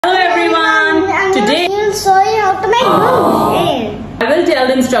I will tell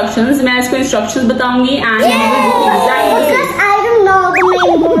the instructions. मैं इसको instructions बताऊंगी and you will do exactly the same. Because I don't know the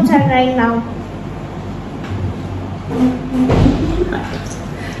main words are right now.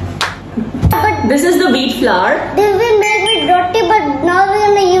 But This is the wheat flour. this will make with roti, but now we're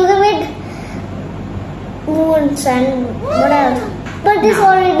gonna use it with moons and what else? But this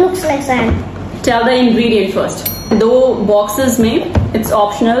already looks like sand. Tell the ingredient first. 2 boxes में it's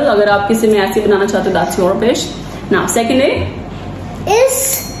optional. अगर आप किसी में ऐसे बनाना चाहते हो that's your wish. Now second day.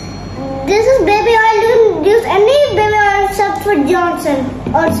 This is baby oil. You can use any baby oil except for Johnson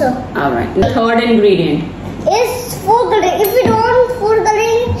also. Alright. The third ingredient. Is food coloring. If you don't want food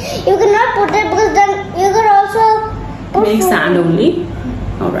coloring, you cannot put it because then you can also put Make food. sand only.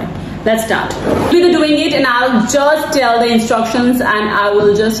 Alright. Let's start. We'll be doing it and I'll just tell the instructions and I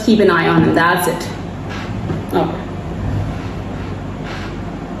will just keep an eye on it. That's it. Okay.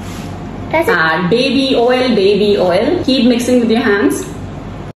 That's it. Add baby oil. Keep mixing with your hands.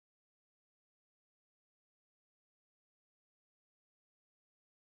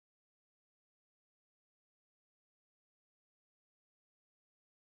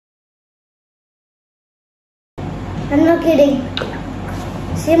 I'm not kidding.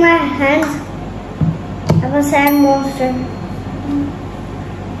 See my hands? I'm a sand monster.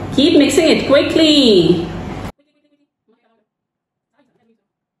 Keep mixing it quickly.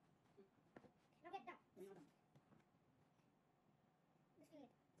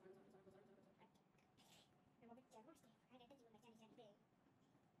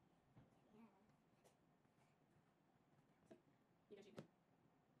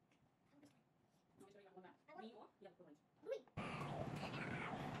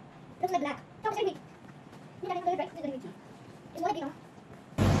 Looks like black.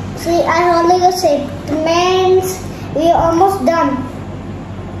 See, I only the shape. It means we are almost done.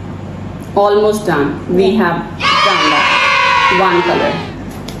 Almost done. We have done that. One color.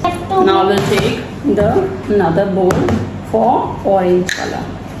 Now we'll take another bowl for orange color.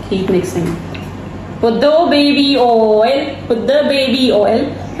 Keep mixing. Put the baby oil.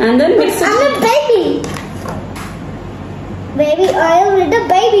 And then mix it. I'm a baby. Baby oil with the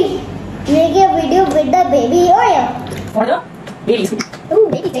baby. Make a video with the baby oil. For the babies. Ooh,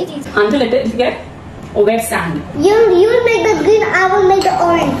 babies. Until it get wet sand. You will make the green, I will make the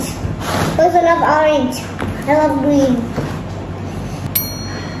orange. Because I love orange. I love green.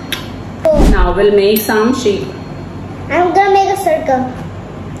 Now we'll make some shape. I'm gonna make a circle.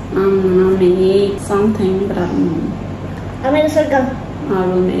 I'm gonna make something, but I don't know. I'll make a circle. I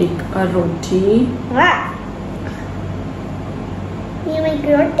will make a roti. Wow. You make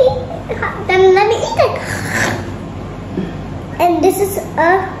roti? Then let me eat it. And this is a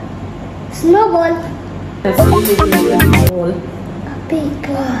snowball. Let's see if we can make a bowl. A big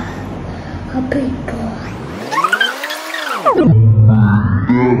ball. A big ball.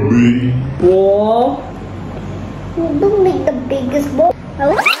 Whoa. Don't make the biggest ball.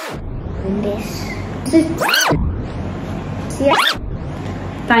 And this. See?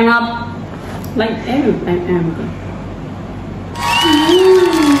 Time up. Like everything.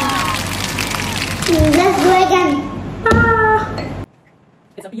 Let's do it again.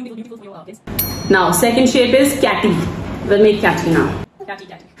 It's a beautiful new artist. Now, second shape is catty. We'll make catty now. Catty.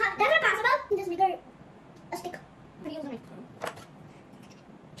 That's not possible. Just make a stick.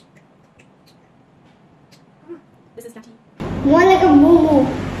 This is catty. More like a moo.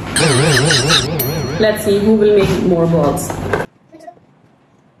 Let's see who will make more balls.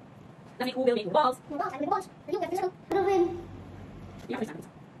 Let's see who will make more balls. More balls. I make balls. You get this. Who will win? Yeah, for example.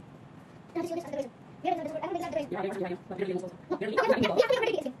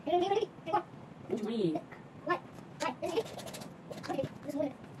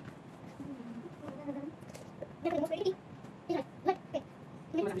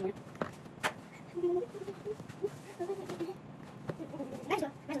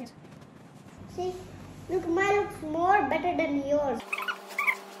 See, look, mine looks more better than yours.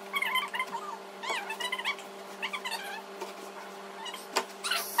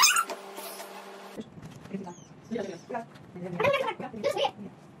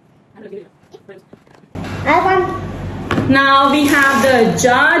 I want Now we have the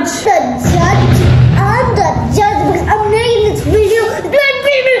judge. the judge. I'm the judge because I'm making this video.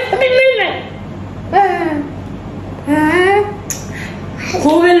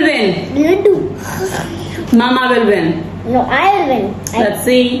 Who will win? You do. Mama will win. No, I will win. Let's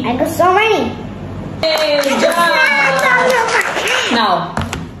see. I got so many. Hey, judge. Now,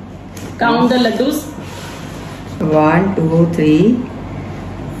 count the laddus. 1, 2, 3,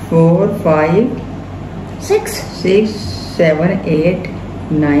 4, 5, 6, 6, 7, 8,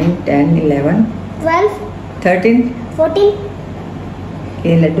 9, 10, 11, 12, 13. 14.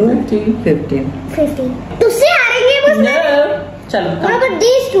 ये लड्डू 15. 15. तुझसे हारेंगे बस. No. चलो. What about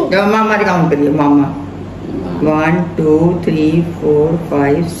these two? जब मामा count करिए मामा. 1 2 3 4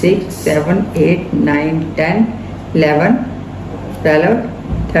 5 6 7 8 9 10 11 12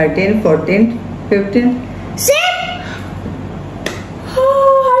 13 14 15. Same.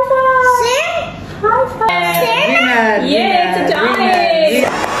 Winner. Yeah, it's a tie.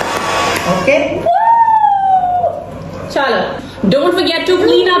 Okay. Chalo. Don't forget to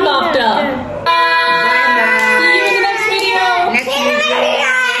clean up after.